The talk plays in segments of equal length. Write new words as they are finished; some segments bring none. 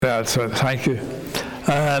That's it. Thank you.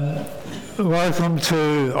 Welcome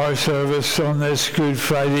to our service on this Good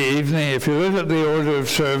Friday evening. If you look at the order of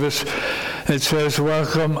service, it says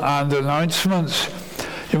welcome and announcements.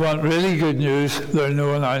 You want really good news, there are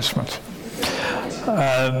no announcements.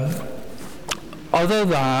 Other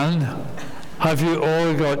than, have you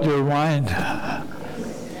all got your wine?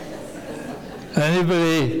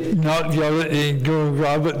 Anybody not got it, you can go and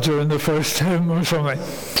grab it during the first hymn or something.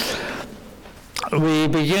 We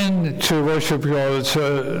begin to worship God. It's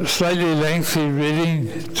a slightly lengthy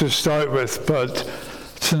reading to start with, but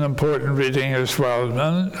it's an important reading as well,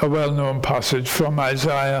 and a well-known passage from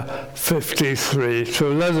Isaiah 53. So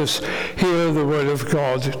let us hear the word of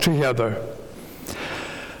God together.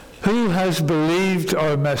 Who has believed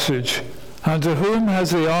our message, and to whom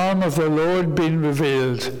has the arm of the Lord been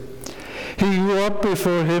revealed? He grew up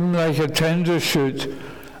before him like a tender shoot,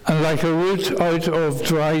 and like a root out of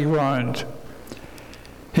dry ground.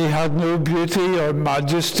 He had no beauty or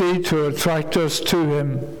majesty to attract us to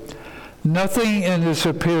him, nothing in his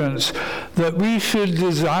appearance that we should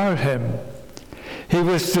desire him. He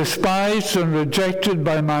was despised and rejected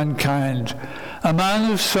by mankind, a man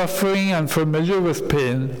of suffering and familiar with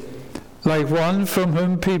pain, like one from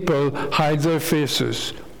whom people hide their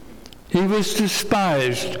faces. He was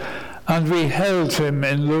despised, and we held him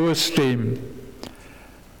in low esteem.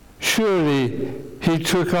 Surely he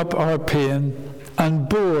took up our pain and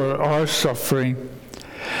bore our suffering.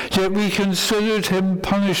 Yet we considered him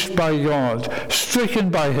punished by God,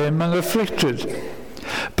 stricken by him and afflicted.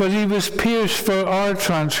 But he was pierced for our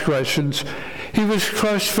transgressions, he was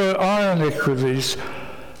crushed for our iniquities.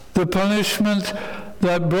 The punishment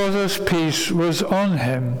that brought us peace was on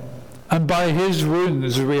him, and by his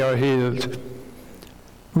wounds we are healed.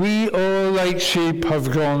 We all like sheep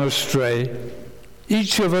have gone astray.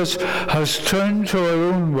 Each of us has turned to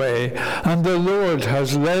our own way, and the Lord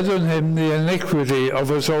has laid on him the iniquity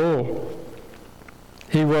of us all.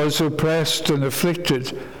 He was oppressed and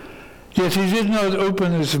afflicted, yet he did not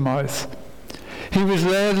open his mouth. He was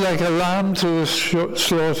led like a lamb to the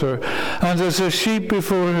slaughter, and as a sheep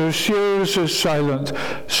before her shearers is silent,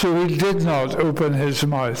 so he did not open his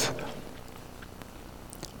mouth.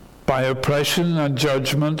 By oppression and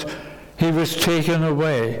judgment he was taken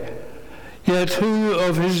away. Yet who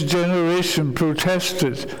of his generation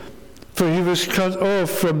protested? For he was cut off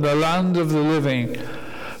from the land of the living.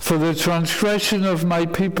 For the transgression of my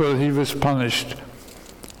people he was punished.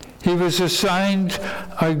 He was assigned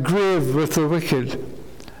a grave with the wicked,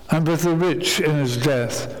 and with the rich in his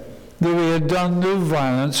death, though he had done no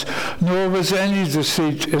violence, nor was any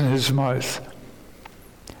deceit in his mouth.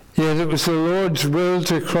 Yet it was the Lord's will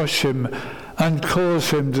to crush him and cause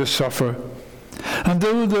him to suffer. And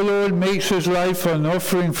though the Lord makes his life an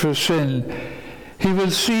offering for sin, he will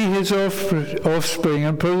see his offspring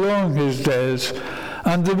and prolong his days,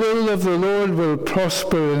 and the will of the Lord will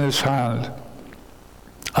prosper in his hand.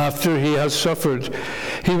 After he has suffered,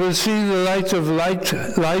 he will see the light of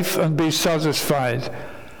life and be satisfied.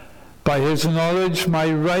 By his knowledge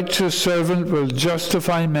my righteous servant will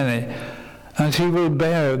justify many, and he will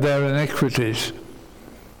bear their iniquities.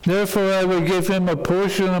 Therefore I will give him a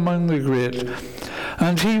portion among the great,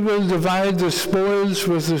 and he will divide the spoils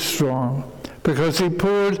with the strong, because he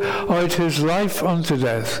poured out his life unto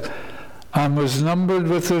death, and was numbered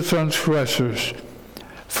with the transgressors.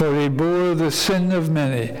 For he bore the sin of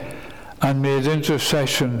many, and made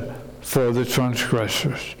intercession for the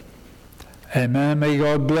transgressors. Amen. May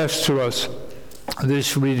God bless to us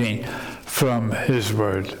this reading from his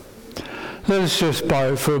word. Let us just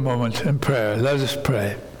bow for a moment in prayer. Let us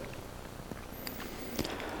pray.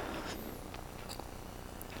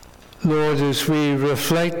 Lord, as we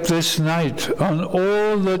reflect this night on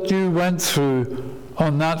all that you went through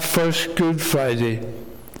on that first Good Friday,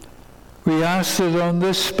 we ask that on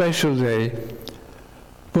this special day,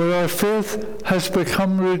 where our faith has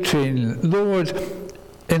become routine, Lord,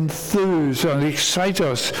 enthuse and excite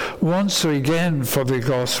us once again for the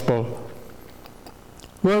gospel.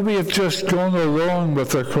 Where we have just gone along with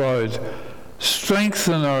the crowd,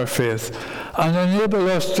 strengthen our faith and enable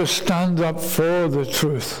us to stand up for the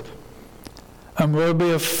truth. And where we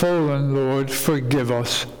have fallen, Lord, forgive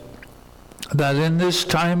us, that in this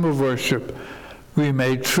time of worship we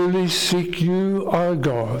may truly seek you, our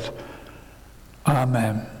God.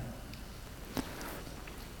 Amen.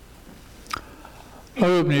 Our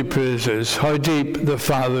opening praise is, how deep the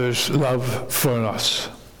Father's love for us.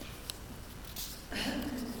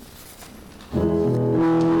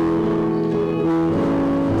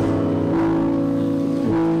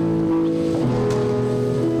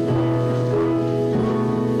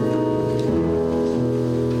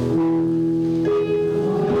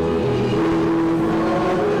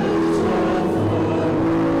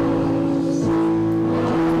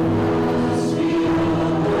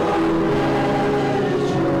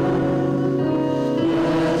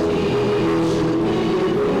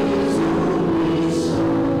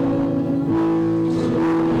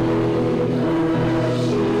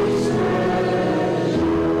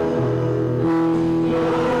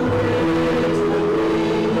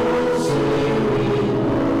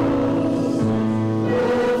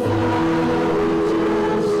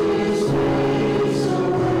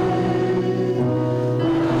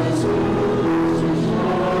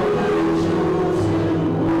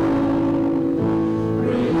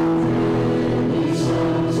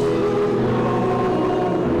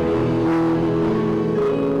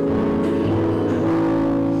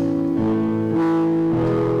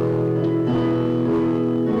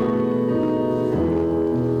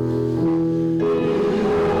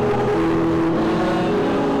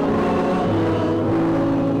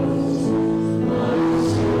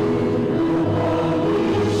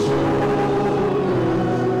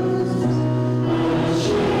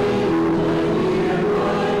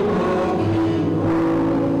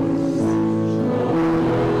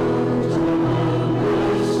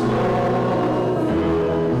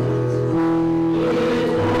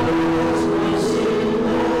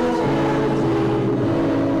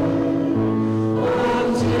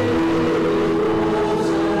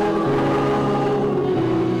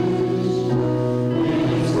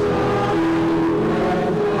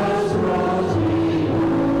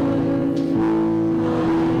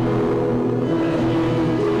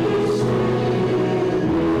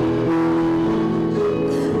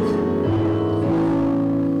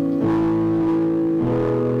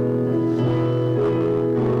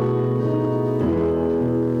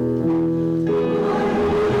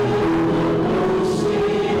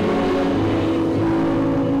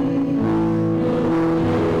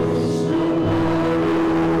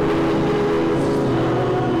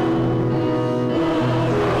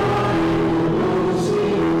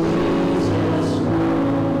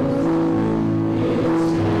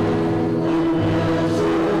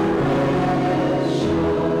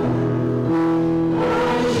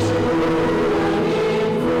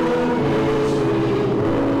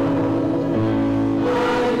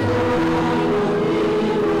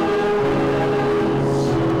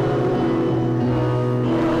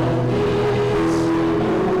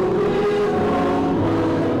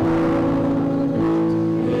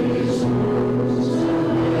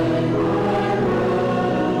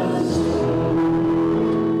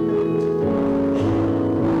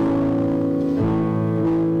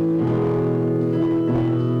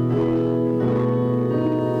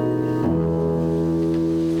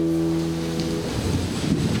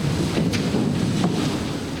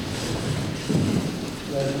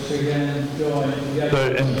 us again join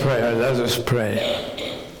together in prayer. Let us pray.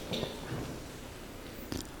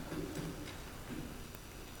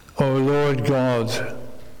 O Lord God,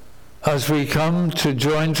 as we come to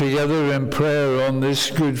join together in prayer on this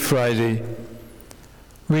Good Friday,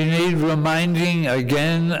 we need reminding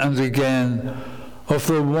again and again of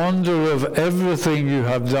the wonder of everything you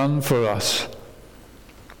have done for us.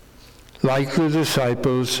 Like the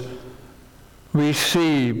disciples, we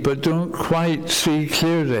see but don't quite see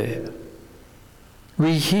clearly.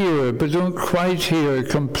 We hear but don't quite hear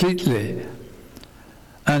completely.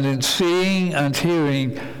 And in seeing and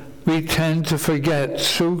hearing, we tend to forget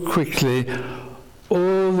so quickly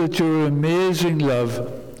all that your amazing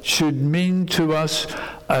love should mean to us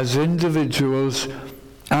as individuals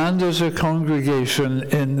and as a congregation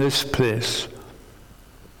in this place.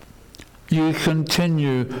 You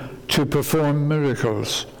continue to perform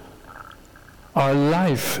miracles. Our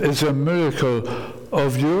life is a miracle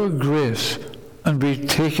of your grace, and we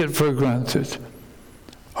take it for granted.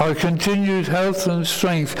 Our continued health and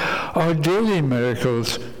strength are daily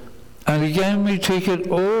miracles, and again we take it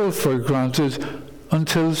all for granted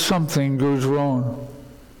until something goes wrong.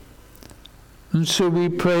 And so we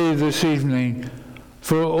pray this evening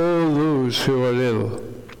for all those who are ill.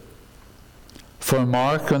 For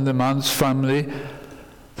Mark and the man's family,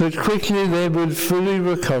 that quickly they would fully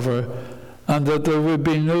recover and that there would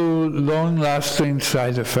be no long-lasting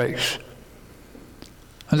side effects.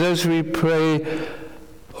 And as we pray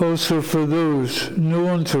also for those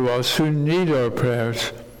known to us who need our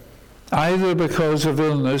prayers, either because of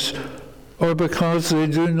illness or because they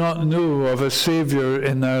do not know of a Saviour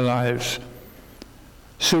in their lives.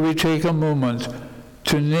 So we take a moment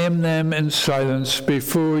to name them in silence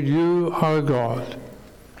before you, our God.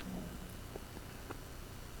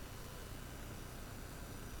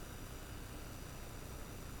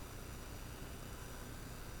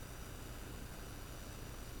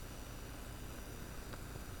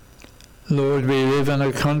 Lord, we live in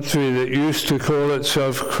a country that used to call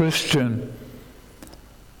itself Christian,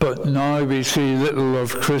 but now we see little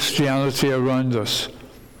of Christianity around us.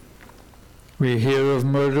 We hear of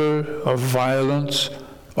murder, of violence,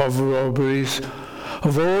 of robberies,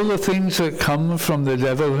 of all the things that come from the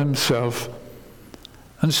devil himself.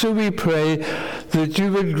 And so we pray that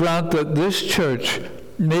you would grant that this church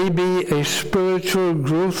may be a spiritual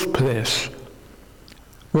growth place,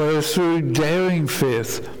 where through daring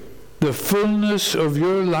faith, the fullness of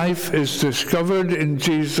your life is discovered in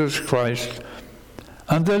Jesus Christ,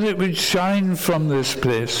 and that it would shine from this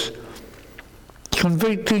place,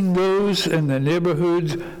 convicting those in the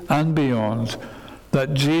neighborhood and beyond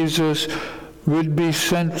that Jesus would be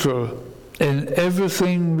central in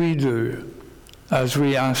everything we do, as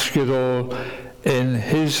we ask it all in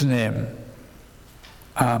his name.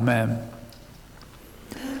 Amen.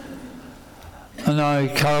 And now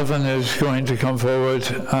Calvin is going to come forward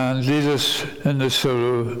and lead us in the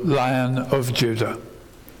solo, Lion of Judah.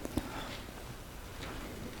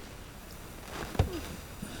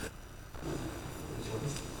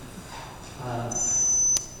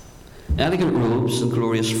 Elegant robes and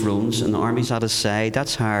glorious thrones and armies at his side,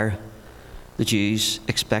 that's how the Jews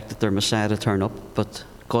expected their Messiah to turn up. But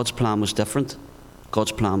God's plan was different.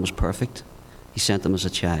 God's plan was perfect. He sent him as a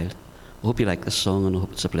child. I hope you like this song, and I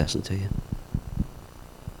hope it's a blessing to you.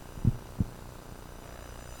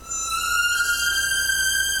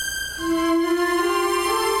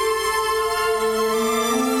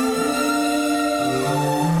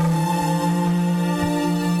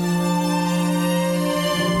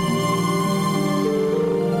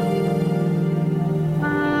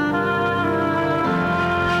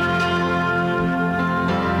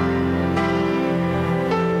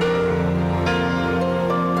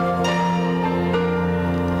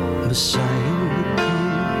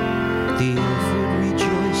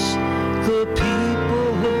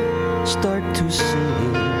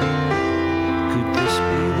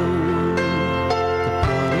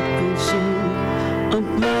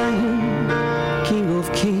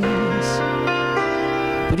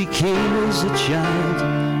 Lion of Judah.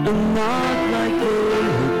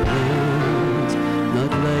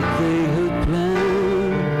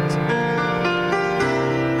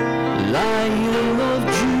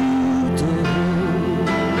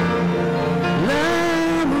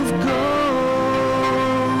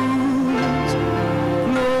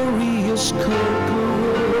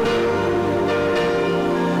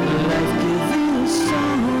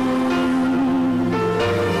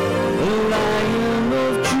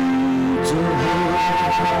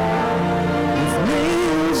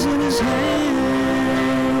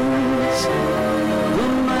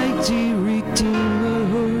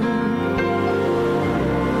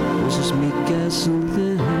 was as meek as a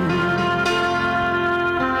lamb.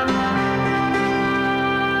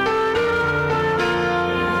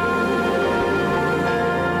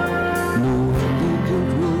 No elegant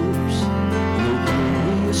robes, no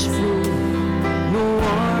glorious throne, no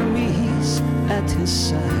armies at his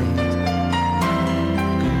side.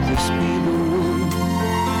 Could this be the one,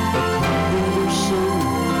 a carpenter's son,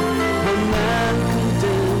 a man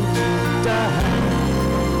condemned to die?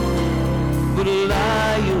 But a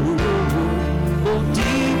lion roared, oh,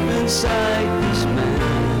 deep inside this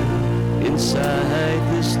man, inside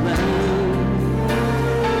this land.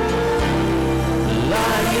 The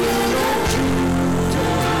lion of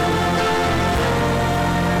Judah,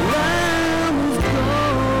 Lamb of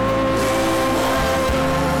God,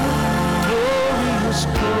 glorious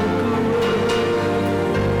conqueror,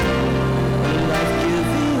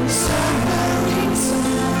 life-giving Son.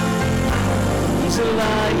 He's a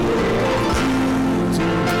lion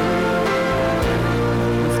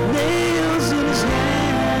with nails in his hands,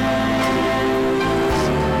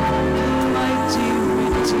 the mighty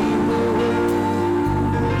Redeemer,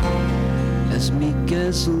 as meek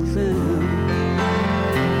as a lamb.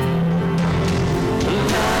 The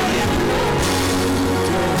Lion of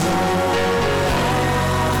Judah,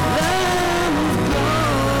 Lamb of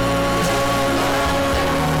God,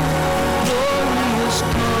 glorious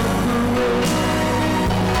conqueror,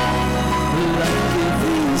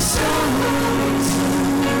 life-giving Son.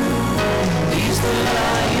 He's the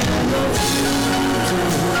Lion of Judah,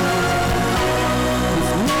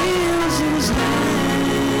 with nails in his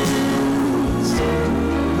hands,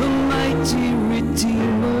 the mighty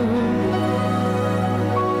Redeemer,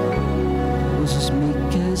 was as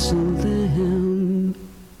meek as a lamb.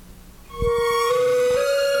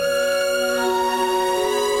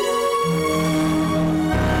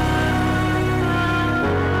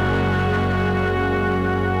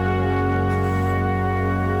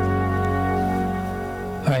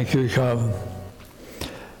 Thank you, Calvin.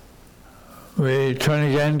 We turn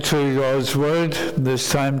again to God's Word, this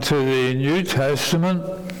time to the New Testament,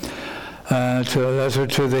 to the letter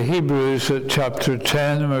to the Hebrews at chapter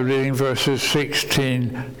 10, and we're reading verses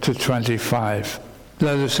 16 to 25.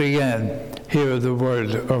 Let us again hear the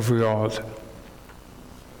Word of God.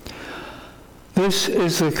 This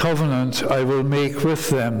is the covenant I will make with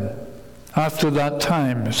them after that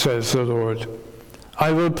time, says the Lord.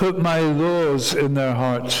 I will put my laws in their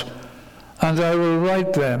hearts, and I will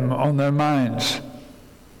write them on their minds.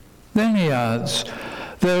 Then he adds,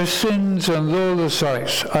 their sins and lawless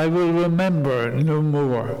acts I will remember no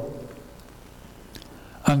more.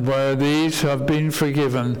 And where these have been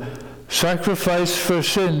forgiven, sacrifice for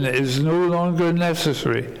sin is no longer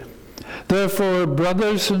necessary. Therefore,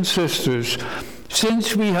 brothers and sisters,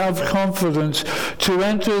 since we have confidence to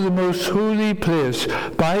enter the most holy place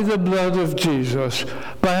by the blood of Jesus,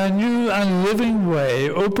 by a new and living way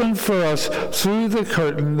opened for us through the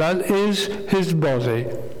curtain that is his body,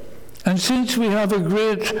 and since we have a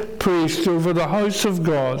great priest over the house of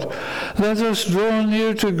God, let us draw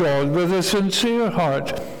near to God with a sincere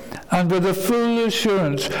heart and with the full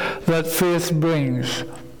assurance that faith brings,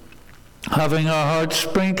 having our hearts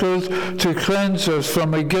sprinkled to cleanse us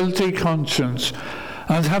from a guilty conscience,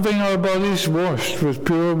 and having our bodies washed with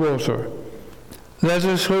pure water. Let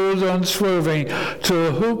us hold unswerving to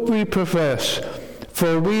the hope we profess,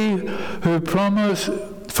 for he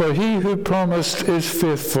who promised is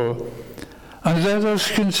faithful. And let us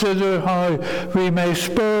consider how we may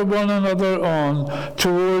spur one another on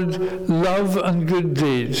toward love and good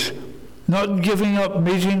deeds, not giving up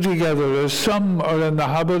meeting together as some are in the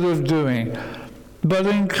habit of doing, but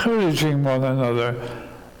encouraging one another,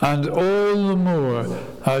 and all the more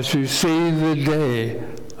as you see the day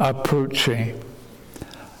approaching.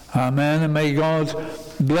 Amen, and may God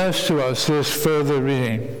bless to us this further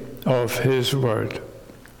reading of his word.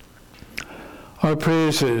 Our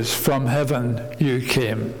praise is, from heaven you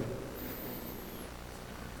came.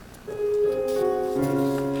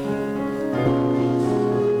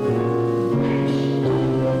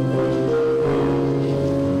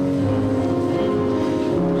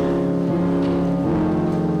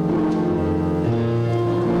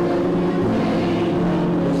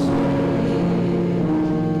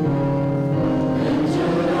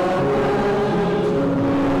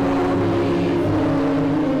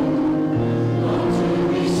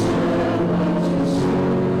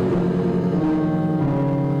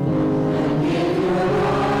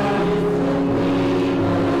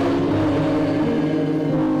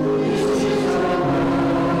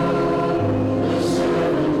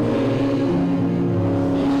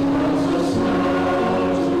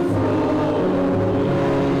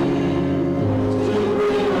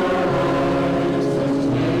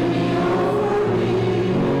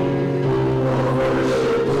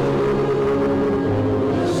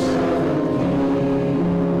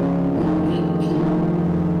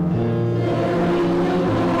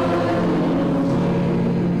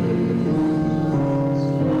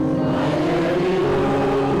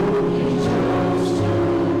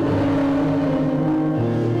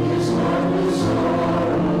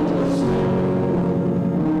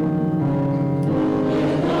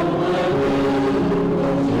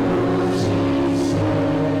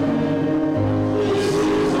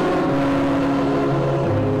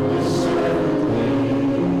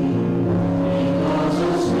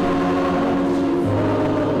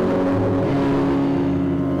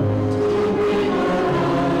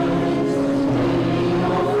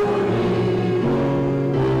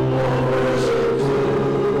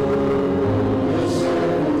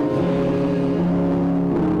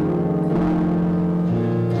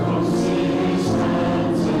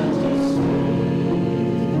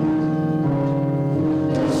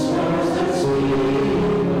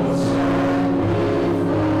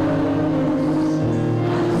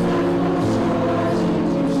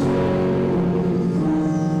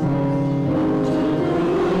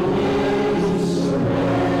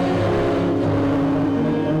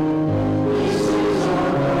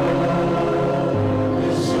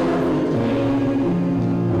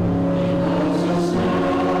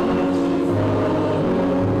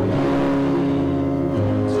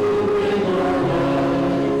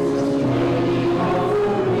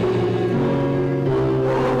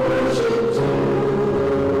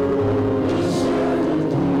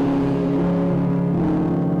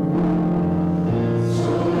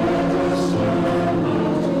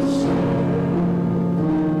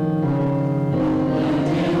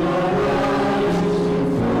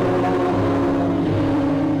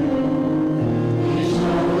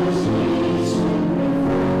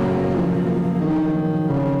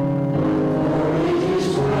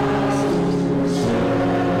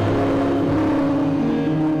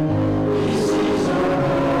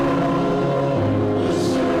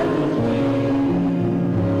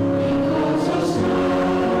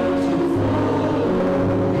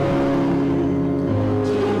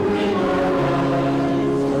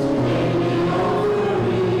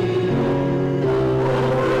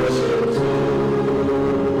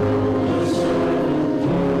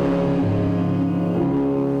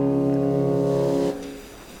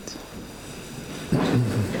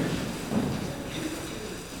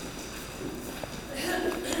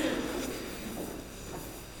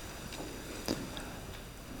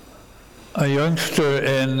 A youngster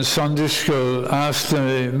in Sunday school asked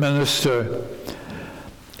the minister,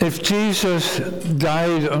 if Jesus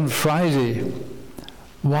died on Friday,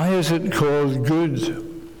 why is it called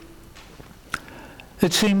good?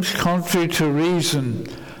 It seems contrary to reason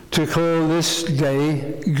to call this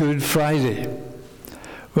day Good Friday,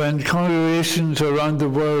 when congregations around the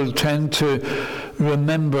world tend to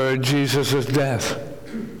remember Jesus' death.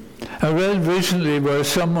 I read recently where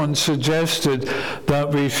someone suggested that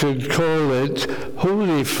we should call it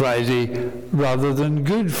Holy Friday rather than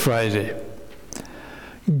Good Friday.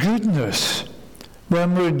 Goodness,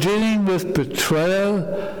 when we're dealing with betrayal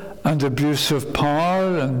and abuse of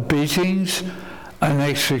power and beatings and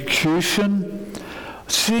execution,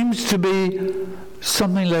 seems to be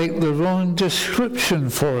something like the wrong description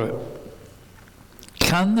for it.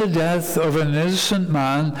 Can the death of an innocent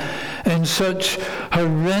man in such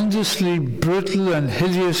horrendously brutal and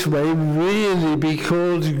hideous way really be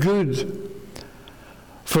called good?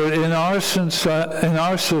 For in our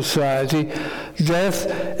society, death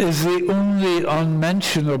is the only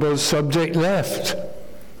unmentionable subject left.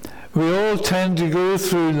 We all tend to go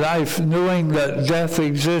through life knowing that death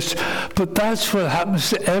exists, but that's what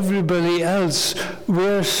happens to everybody else.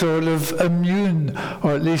 We're sort of immune,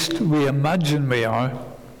 or at least we imagine we are.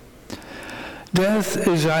 Death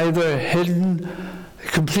is either hidden,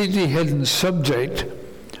 completely hidden subject,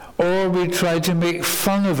 or we try to make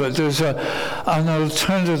fun of it as an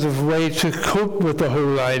alternative way to cope with the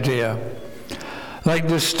whole idea. Like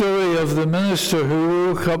the story of the minister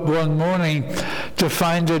who woke up one morning to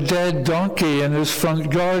find a dead donkey in his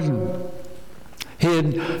front garden. He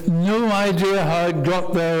had no idea how it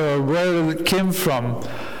got there or where it came from,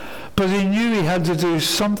 but he knew he had to do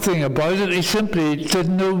something about it. He simply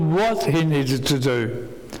didn't know what he needed to do.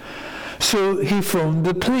 So he phoned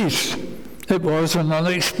the police. It was an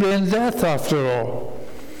unexplained death after all.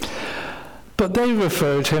 But they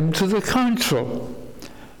referred him to the council.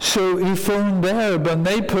 So he phoned there, but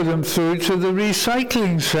they put him through to the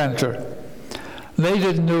recycling centre. They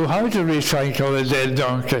didn't know how to recycle a dead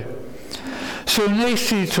donkey. So next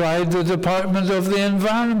he tried the Department of the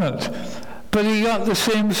Environment, but he got the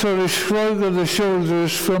same sort of shrug of the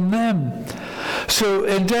shoulders from them. So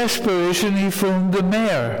in desperation he phoned the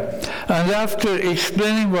mayor, and after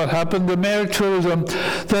explaining what happened, the mayor told him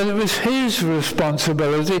that it was his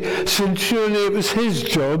responsibility, since surely it was his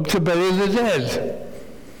job to bury the dead.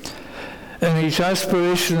 In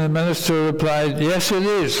exasperation, the minister replied, yes, it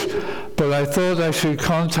is, but I thought I should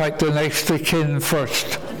contact the next of kin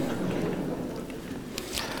first.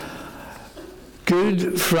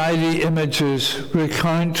 Good Friday images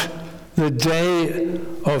recount the day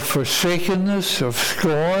of forsakenness, of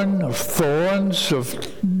scorn, of thorns, of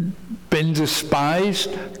being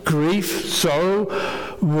despised, grief, sorrow,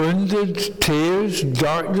 wounded, tears,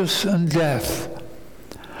 darkness, and death.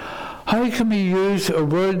 How can we use a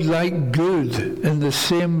word like good in the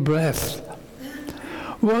same breath?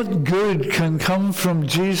 What good can come from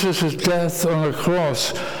Jesus' death on a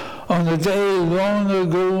cross on a day long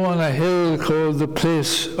ago on a hill called the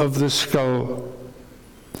Place of the Skull?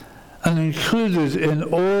 And included in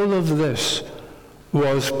all of this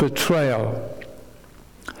was betrayal.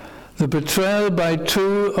 The betrayal by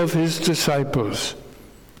two of his disciples.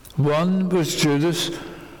 One was Judas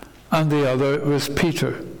and the other was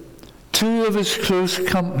Peter. Two of his close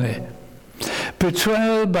company.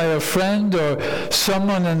 Betrayal by a friend or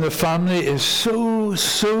someone in the family is so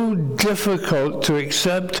difficult to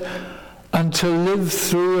accept and to live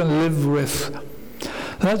through and live with.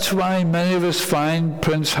 That's why many of us find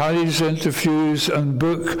Prince Harry's interviews and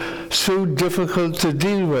book so difficult to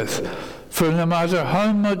deal with. For no matter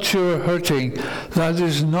how much you're hurting, that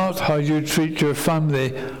is not how you treat your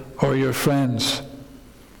family or your friends.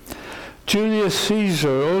 Julius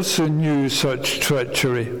Caesar also knew such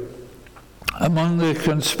treachery. Among the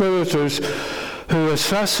conspirators who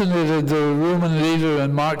assassinated the Roman leader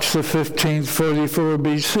on March the 15th, 44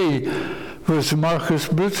 BC, was Marcus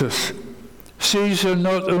Brutus. Caesar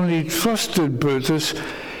not only trusted Brutus,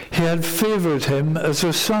 he had favored him as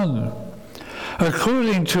a son.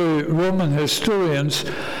 According to Roman historians,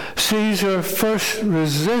 Caesar first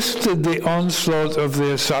resisted the onslaught of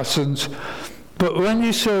the assassins, but when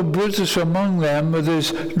he saw Brutus among them with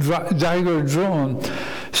his dagger drawn,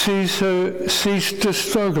 Caesar ceased to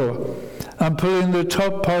struggle, and pulling the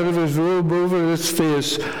top part of his robe over his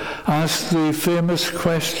face, asked the famous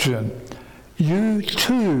question, "You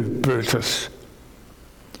too, Brutus?"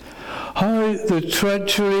 How the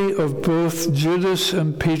treachery of both Judas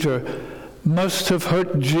and Peter must have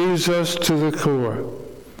hurt Jesus to the core.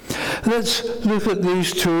 Let's look at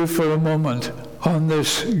these two for a moment on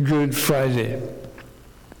this Good Friday.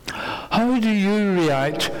 How How do you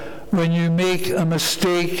react when you make a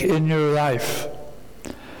mistake in your life?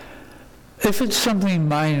 If it's something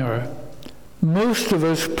minor, most of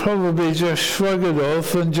us probably just shrug it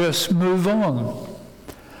off and just move on.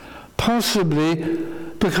 Possibly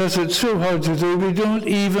because it's so hard to do, we don't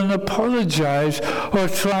even apologize or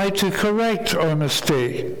try to correct our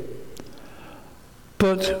mistake.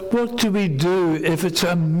 But what do we do if it's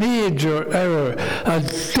a major error, a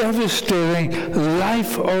devastating,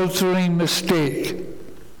 life-altering mistake?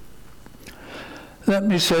 Let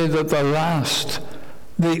me say that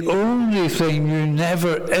the only thing you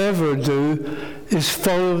never ever do is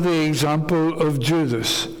follow the example of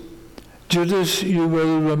Judas. Judas, you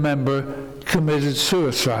will remember, committed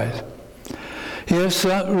suicide. Yes,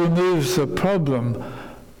 that removes the problem,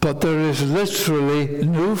 but there is literally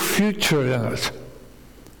no future in it.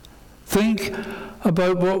 Think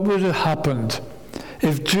about what would have happened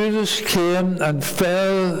if Judas came and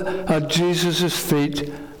fell at Jesus'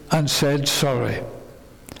 feet and said sorry.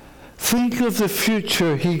 Think of the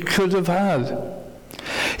future he could have had.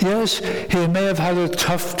 Yes, he may have had a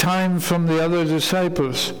tough time from the other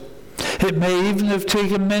disciples. It may even have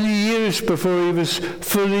taken many years before he was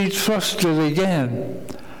fully trusted again.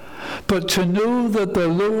 But to know that the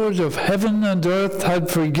Lord of heaven and earth had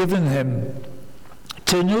forgiven him,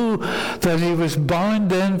 to know that he was bound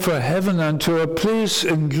then for heaven and to a place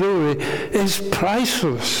in glory, is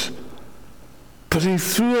priceless. But he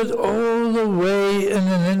threw it all away in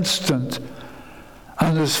an instant,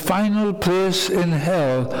 and his final place in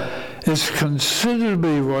hell is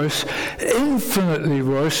considerably worse, infinitely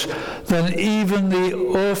worse, than even the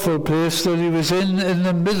awful place that he was in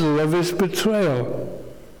the middle of his betrayal.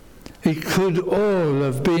 It could all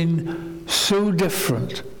have been so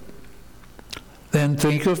different. Then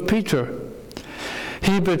think of Peter.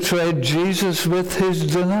 He betrayed Jesus with his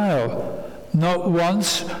denial, not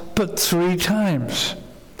once, but 3 times.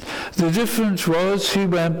 The difference was he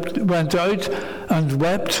went out and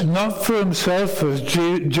wept, not for himself as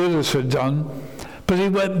Judas had done, but he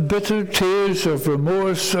wept bitter tears of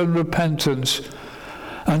remorse and repentance.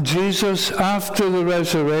 And Jesus, after the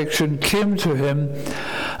resurrection, came to him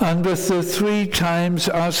and with the 3 times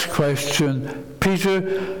asked question,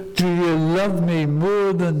 Peter, do you love me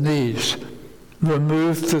more than these?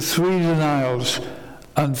 Removed the 3 denials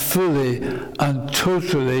and fully and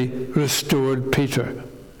totally restored Peter.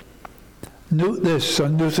 Note this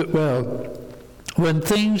and note it well. When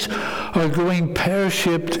things are going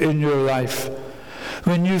pear-shaped in your life,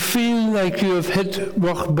 when you feel like you have hit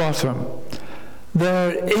rock bottom,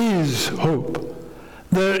 there is hope.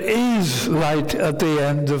 There is light at the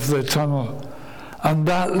end of the tunnel, and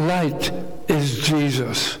that light is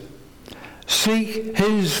Jesus. Seek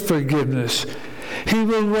his forgiveness. He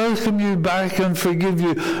will welcome you back and forgive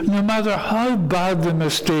you, no matter how bad the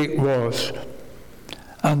mistake was.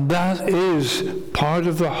 And that is part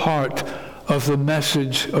of the heart of the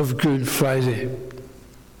message of Good Friday.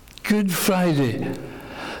 Good Friday.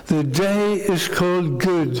 The day is called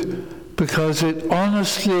good because it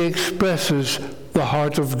honestly expresses the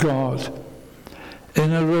heart of God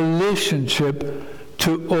in a relationship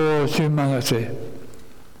to all humanity.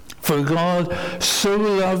 For God so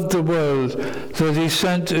loved the world that he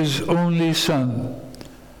sent his only Son.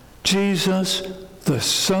 Jesus, the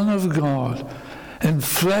Son of God,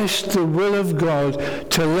 enfleshed the will of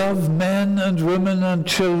God to love men and women and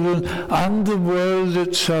children and the world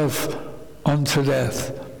itself unto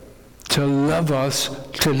death. To love us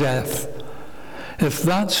to death. If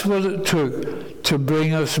that's what it took to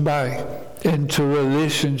bring us back into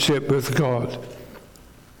relationship with God.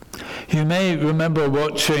 You may remember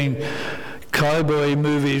watching cowboy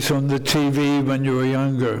movies on the TV when you were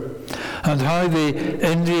younger, and how the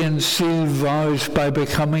Indians sealed vows by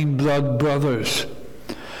becoming blood brothers.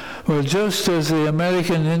 Well, just as the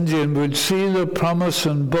American Indian would seal a promise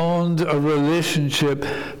and bond a relationship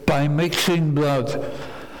by mixing blood,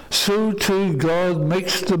 so too God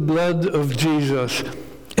mixed the blood of Jesus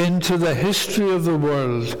into the history of the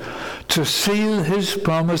world to seal his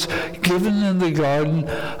promise given in the garden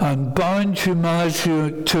and bound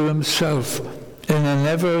humanity to himself in an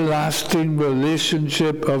everlasting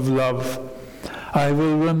relationship of love. I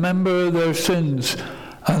will remember their sins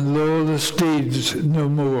and lawless deeds no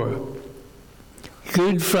more.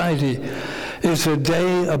 Good Friday is a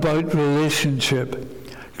day about relationship.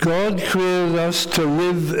 God created us to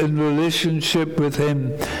live in relationship with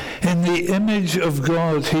him. In the image of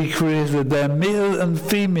God he created them. Male and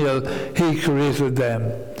female he created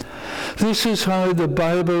them. This is how the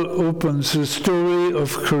Bible opens the story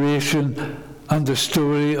of creation and the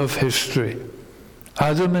story of history.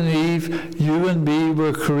 Adam and Eve, you and me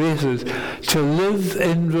were created to live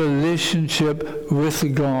in relationship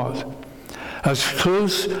with God, as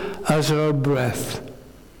close as our breath.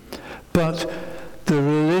 But the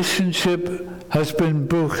relationship has been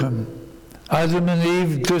broken. Adam and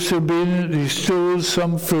Eve disobediently stole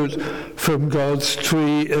some fruit from God's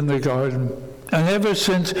tree in the garden. And ever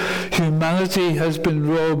since, humanity has been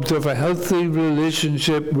robbed of a healthy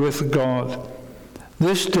relationship with God.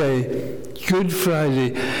 This day, Good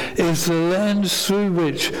Friday, is the lens through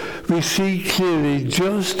which we see clearly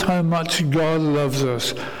just how much God loves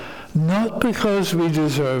us, not because we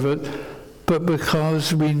deserve it, but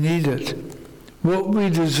because we need it. What we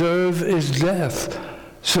deserve is death,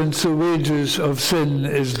 since the wages of sin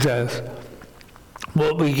is death.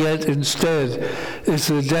 What we get instead is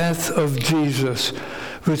the death of Jesus,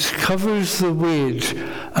 which covers the wage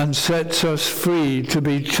and sets us free to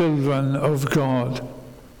be children of God.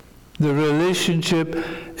 The relationship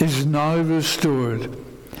is now restored.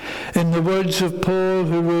 In the words of Paul,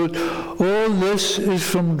 who wrote, "All this is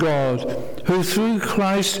from God, who through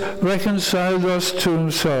Christ reconciled us to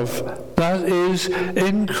himself." That is,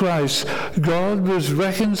 in Christ, God was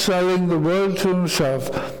reconciling the world to himself,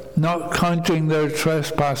 not counting their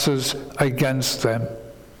trespasses against them.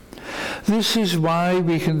 This is why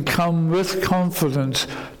we can come with confidence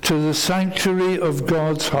to the sanctuary of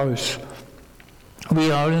God's house.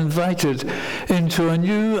 We are invited into a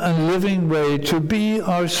new and living way to be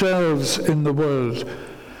ourselves in the world.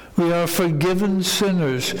 We are forgiven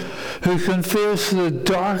sinners who can face the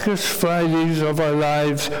darkest Fridays of our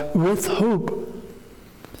lives with hope,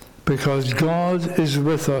 because God is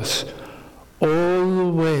with us all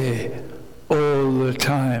the way, all the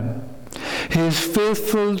time. He is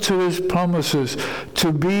faithful to his promises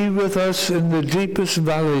to be with us in the deepest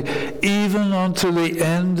valley, even unto the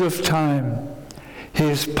end of time. He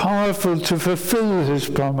is powerful to fulfill his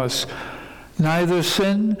promise. Neither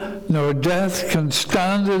sin nor death can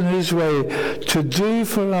stand in his way to do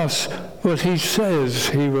for us what he says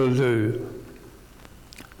he will do.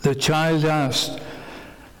 The child asked,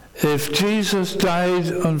 "If Jesus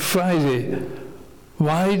died on Friday,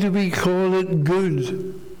 why do we call it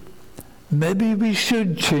good?" Maybe we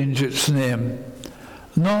should change its name.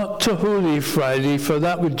 Not to Holy Friday, for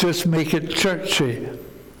that would just make it churchy,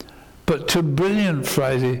 but to Brilliant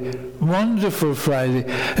Friday, Wonderful Friday,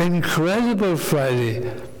 Incredible Friday,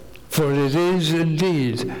 for it is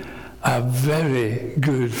indeed a very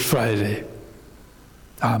good Friday.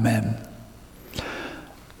 Amen.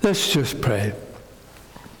 Let's just pray.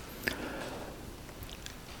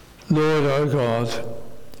 Lord our God,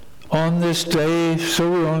 on this day so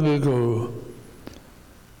long ago,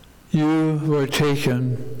 you were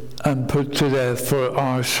taken and put to death for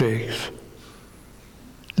our sakes.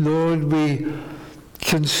 Lord, we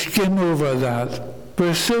can skim over that.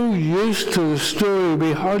 We're so used to the story,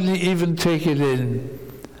 we hardly even take it in.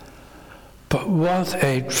 But what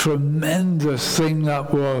a tremendous thing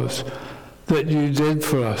that was that you did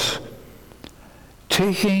for us.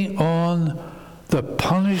 Taking on the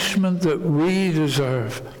punishment that we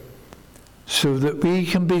deserve so that we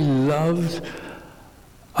can be loved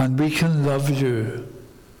and we can love you.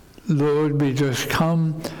 Lord, we just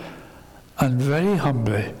come and very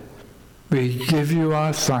humbly, we give you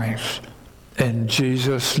our thanks in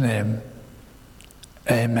Jesus' name.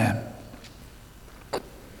 Amen.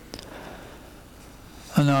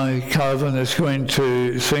 And now Calvin is going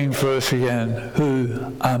to sing for us again,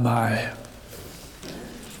 "Who Am I?"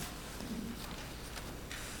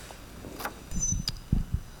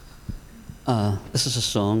 This is a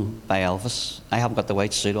song by Elvis. I haven't got the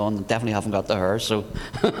white suit on, and definitely haven't got the hair, so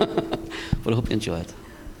but I hope you enjoy it.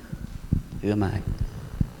 Who am I?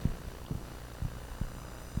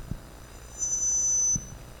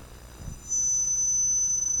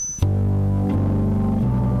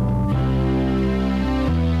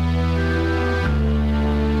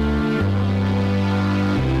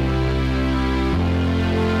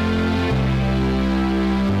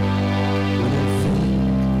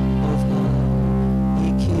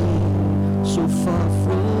 Far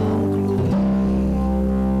from glory,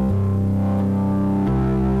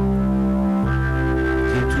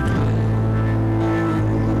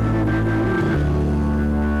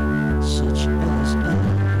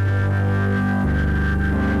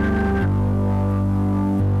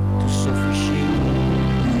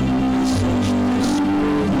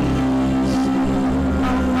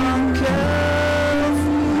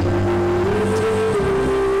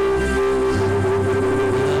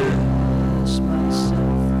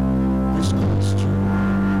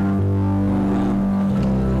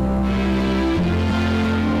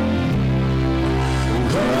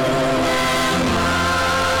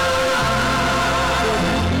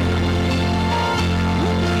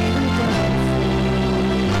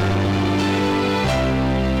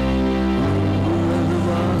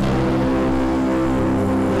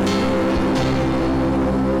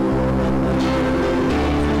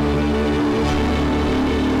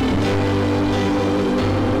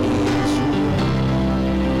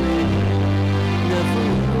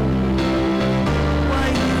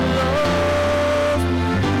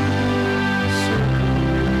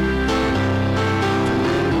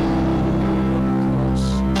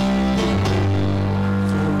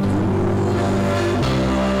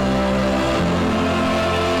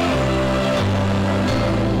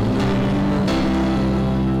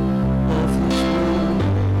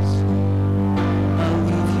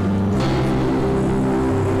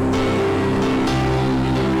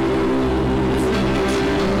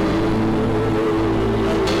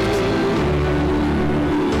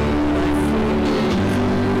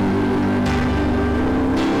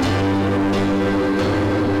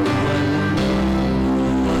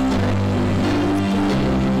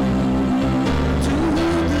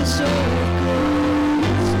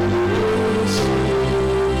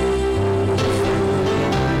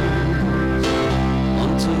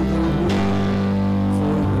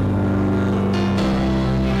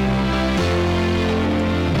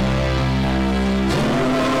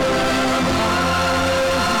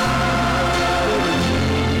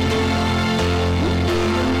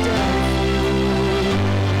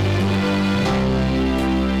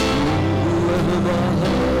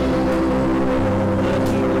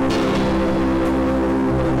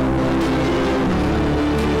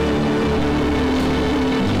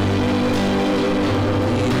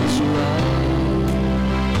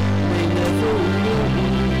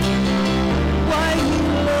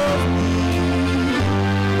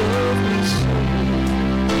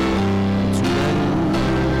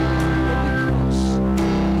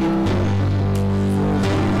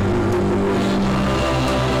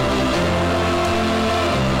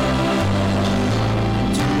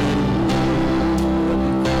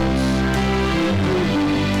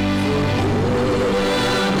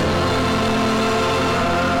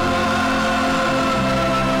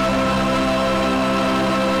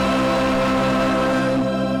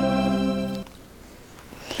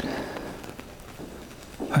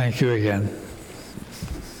 Thank you again.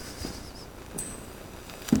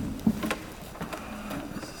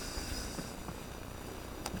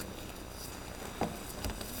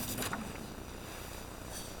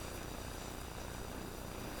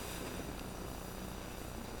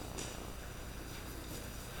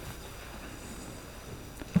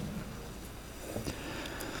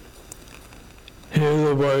 Hear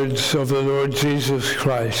the words of the Lord Jesus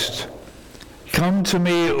Christ. Come to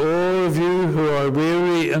me, all of you who are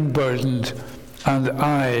weary and burdened, and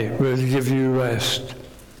I will give you rest.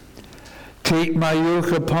 Take my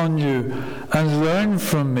yoke upon you and learn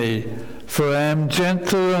from me, for I am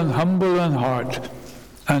gentle and humble in heart,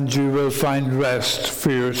 and you will find rest for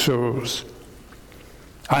your souls.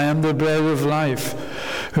 I am the bread of life.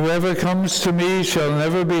 Whoever comes to me shall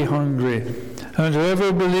never be hungry, and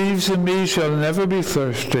whoever believes in me shall never be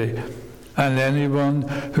thirsty. And anyone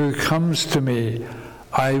who comes to me,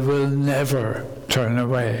 I will never turn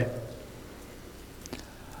away.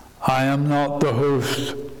 I am not the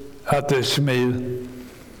host at this meal.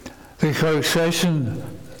 The Kirk Session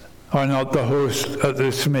are not the host at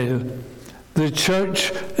this meal. The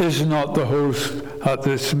church is not the host at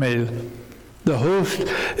this meal. The host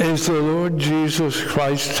is the Lord Jesus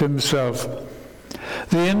Christ himself.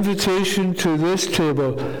 The invitation to this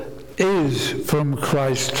table is from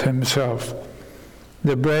Christ himself.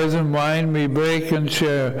 The bread and wine we break and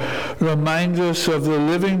share remind us of the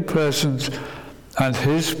living presence and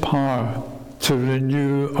his power to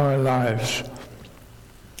renew our lives.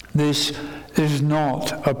 This is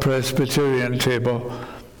not a Presbyterian table.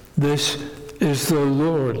 This is the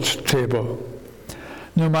Lord's table.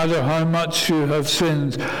 No matter how much you have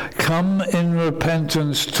sinned, come in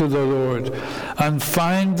repentance to the Lord and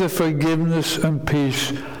find the forgiveness and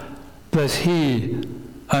peace that he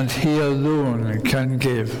and he alone can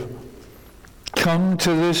give. Come to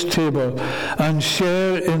this table and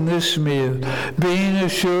share in this meal, being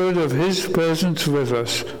assured of his presence with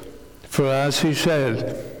us. For as he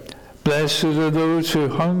said, blessed are those who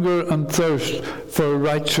hunger and thirst for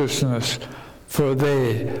righteousness, for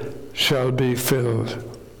they shall be filled.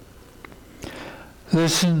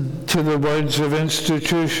 Listen to the words of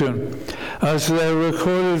institution as they are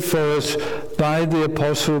recorded for us by the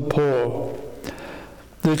Apostle Paul.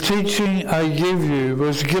 The teaching I give you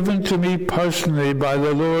was given to me personally by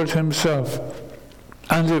the Lord himself,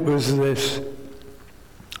 and it was this.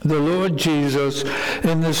 The Lord Jesus,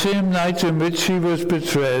 in the same night in which he was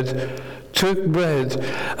betrayed, took bread,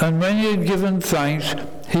 and when he had given thanks,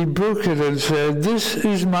 he broke it and said, "This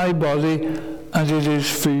is my body, and it is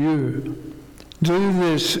for you. Do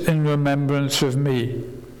this in remembrance of me."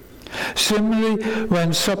 Similarly,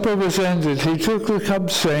 when supper was ended, he took the cup,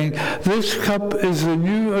 saying, "This cup is the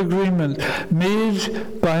new agreement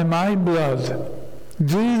made by my blood.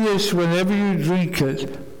 Do this whenever you drink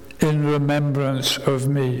it in remembrance of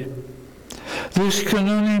me." This can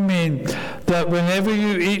only mean that whenever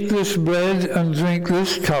you eat this bread and drink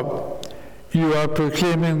this cup, you are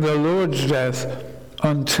proclaiming the Lord's death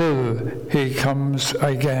until he comes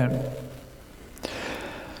again.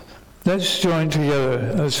 Let's join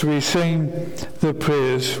together as we sing the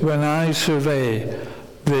praise, "When I Survey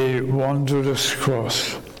the Wondrous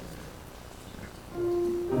Cross."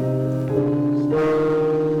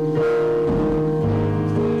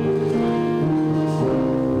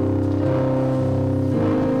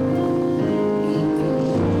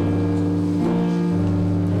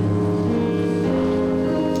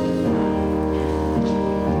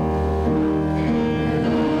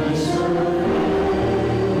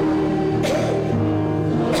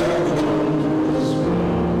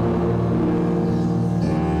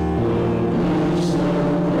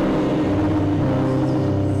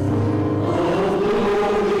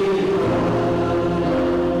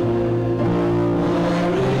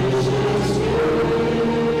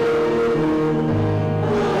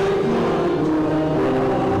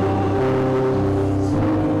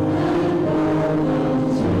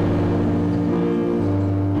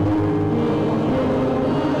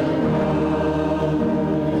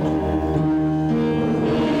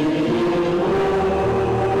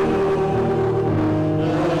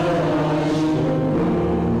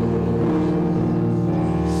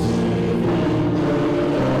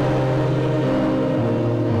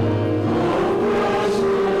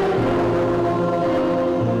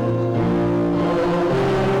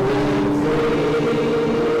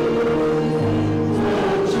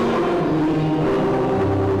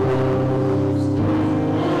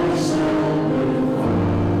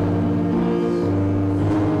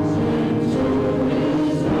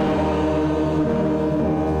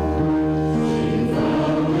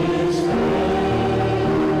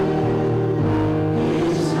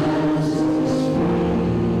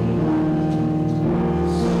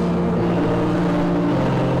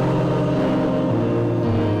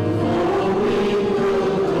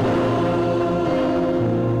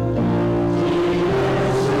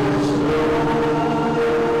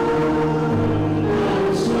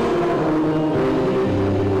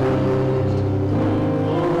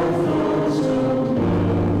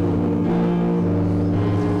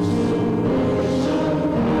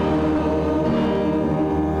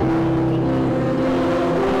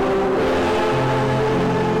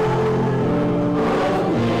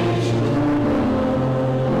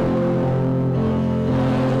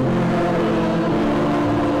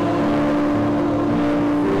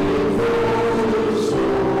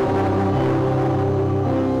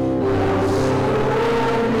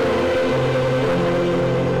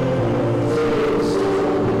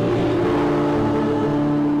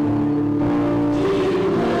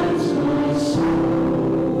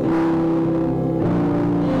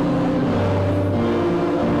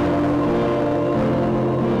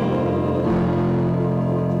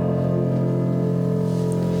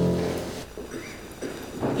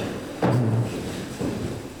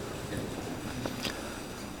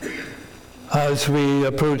 As we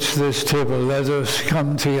approach this table, let us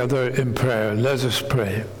come together in prayer. Let us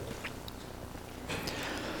pray.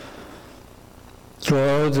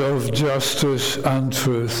 God of justice and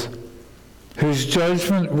truth, whose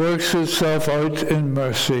judgment works itself out in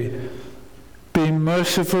mercy, be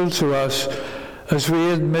merciful to us as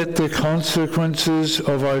we admit the consequences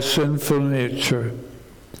of our sinful nature.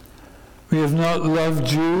 We have not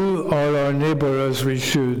loved you or our neighbour as we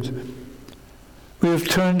should. We have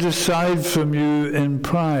turned aside from you in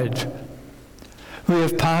pride. We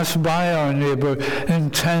have passed by our neighbour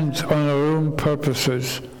intent on our own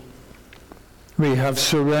purposes. We have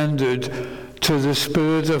surrendered to the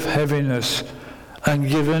spirit of heaviness and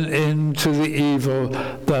given in to the evil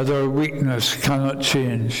that our weakness cannot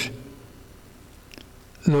change.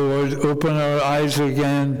 Lord, open our eyes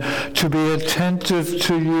again to be attentive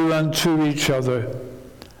to you and to each other.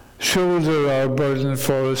 Shoulder our burden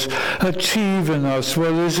for us. Achieve in us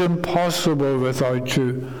what is impossible without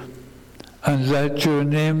you. And let your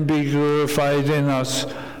name be glorified in us,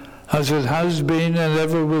 as it has been and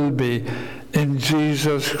ever will be, in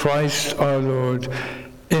Jesus Christ our Lord,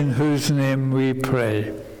 in whose name we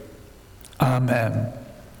pray. Amen.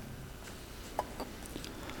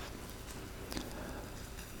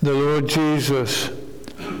 The Lord Jesus,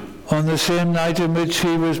 on the same night in which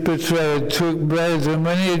he was betrayed, took bread, and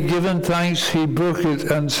when he had given thanks, he broke it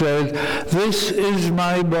and said, "This is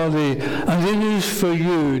my body, and it is for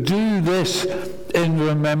you. Do this in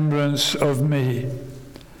remembrance of me."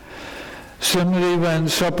 Similarly, when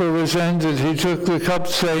supper was ended, he took the cup,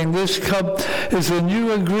 saying, "This cup is a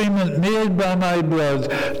new agreement made by my blood.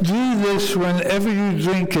 Do this whenever you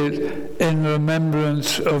drink it in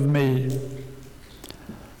remembrance of me."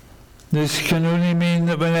 This can only mean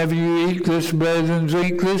that whenever you eat this bread and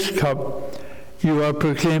drink this cup, you are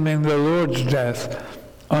proclaiming the Lord's death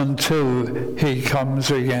until he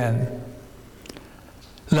comes again.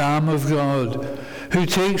 Lamb of God, who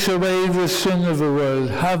takes away the sin of the world,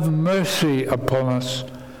 have mercy upon us.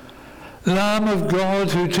 Lamb of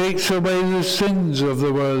God, who takes away the sins of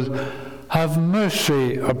the world, have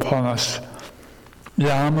mercy upon us.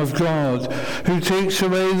 Lamb of God, who takes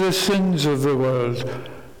away the sins of the world,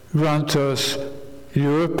 grant us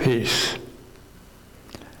your peace.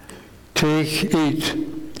 Take, eat.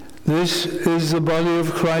 This is the body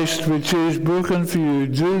of Christ which is broken for you.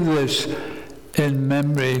 Do this in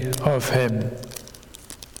memory of him.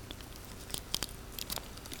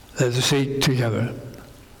 Let us eat together.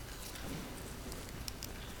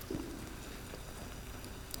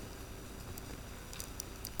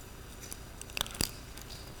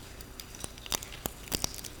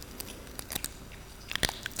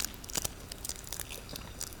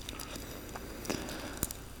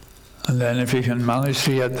 And then if you can manage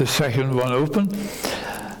to get the second one open,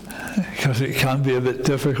 because it can be a bit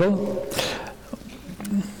difficult,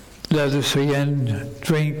 let us again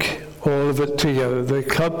drink all of it together. The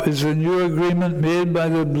cup is a new agreement made by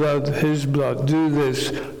the blood, his blood. Do this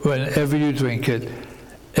whenever you drink it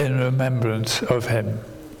in remembrance of him.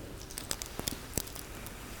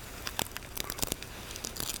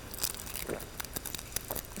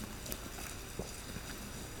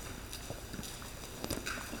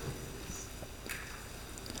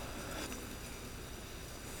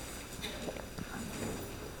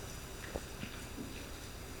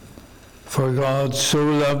 For God so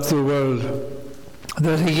loved the world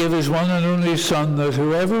that he gave his one and only Son, that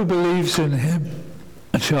whoever believes in him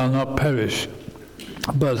shall not perish,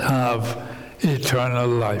 but have eternal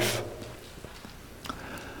life.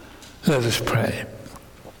 Let us pray.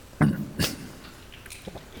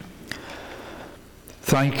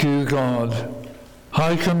 Thank you, God.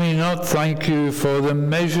 How can we not thank you for the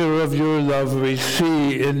measure of your love we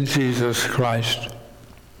see in Jesus Christ?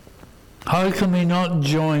 How can we not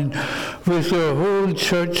join with your whole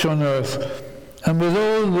church on earth and with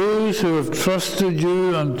all those who have trusted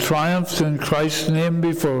you and triumphed in Christ's name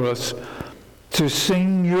before us to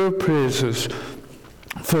sing your praises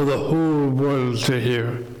for the whole world to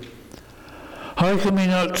hear? How can we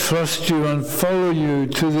not trust you and follow you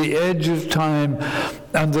to the edge of time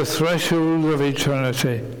and the threshold of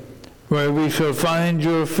eternity, where we shall find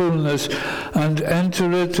your fullness and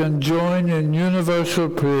enter it and join in universal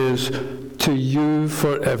praise to you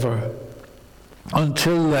forever?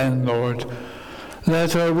 Until then, Lord,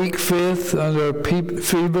 let our weak faith and our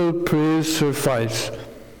feeble praise suffice.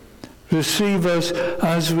 Receive us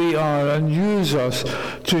as we are and use us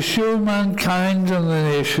to show mankind and the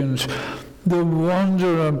nations the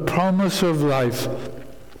wonder and promise of life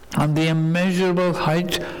and the immeasurable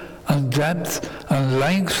height and depth and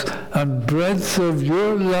length and breadth of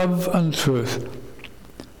your love and truth.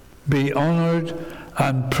 Be honoured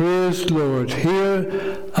and praised, Lord,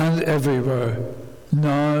 here and everywhere,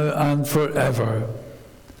 now and forever.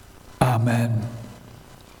 Amen.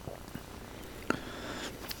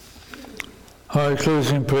 Our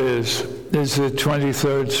closing praise is the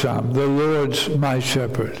 23rd Psalm, the Lord's my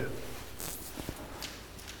shepherd.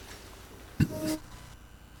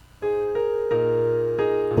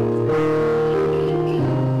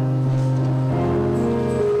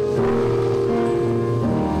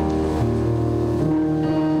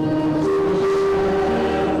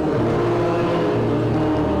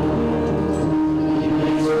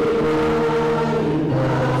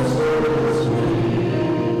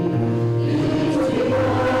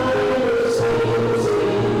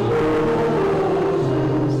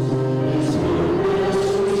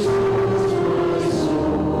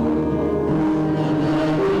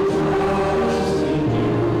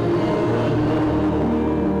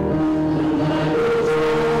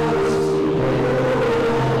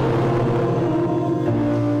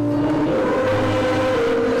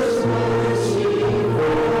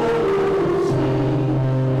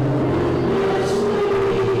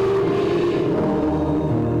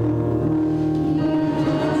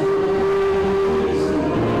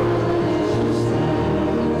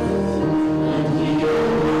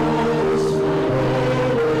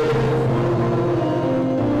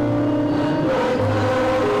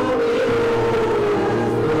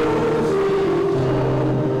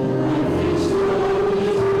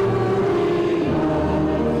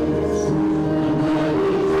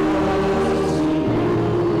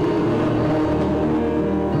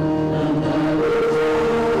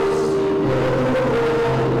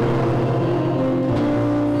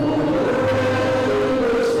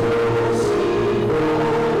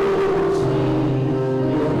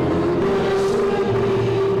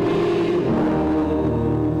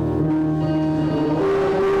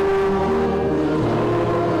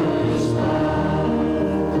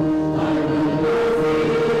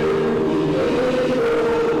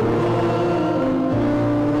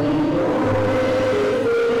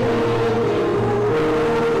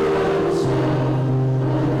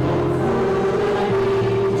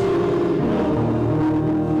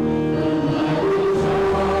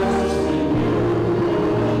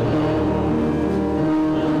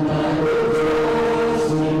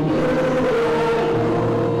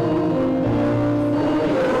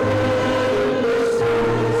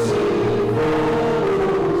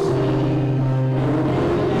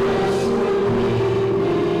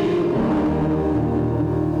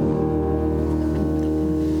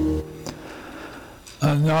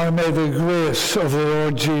 And now may the grace of the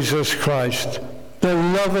Lord Jesus Christ, the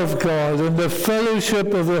love of God, and the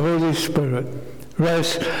fellowship of the Holy Spirit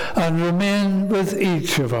rest and remain with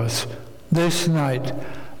each of us this night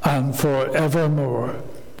and forevermore.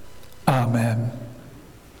 Amen.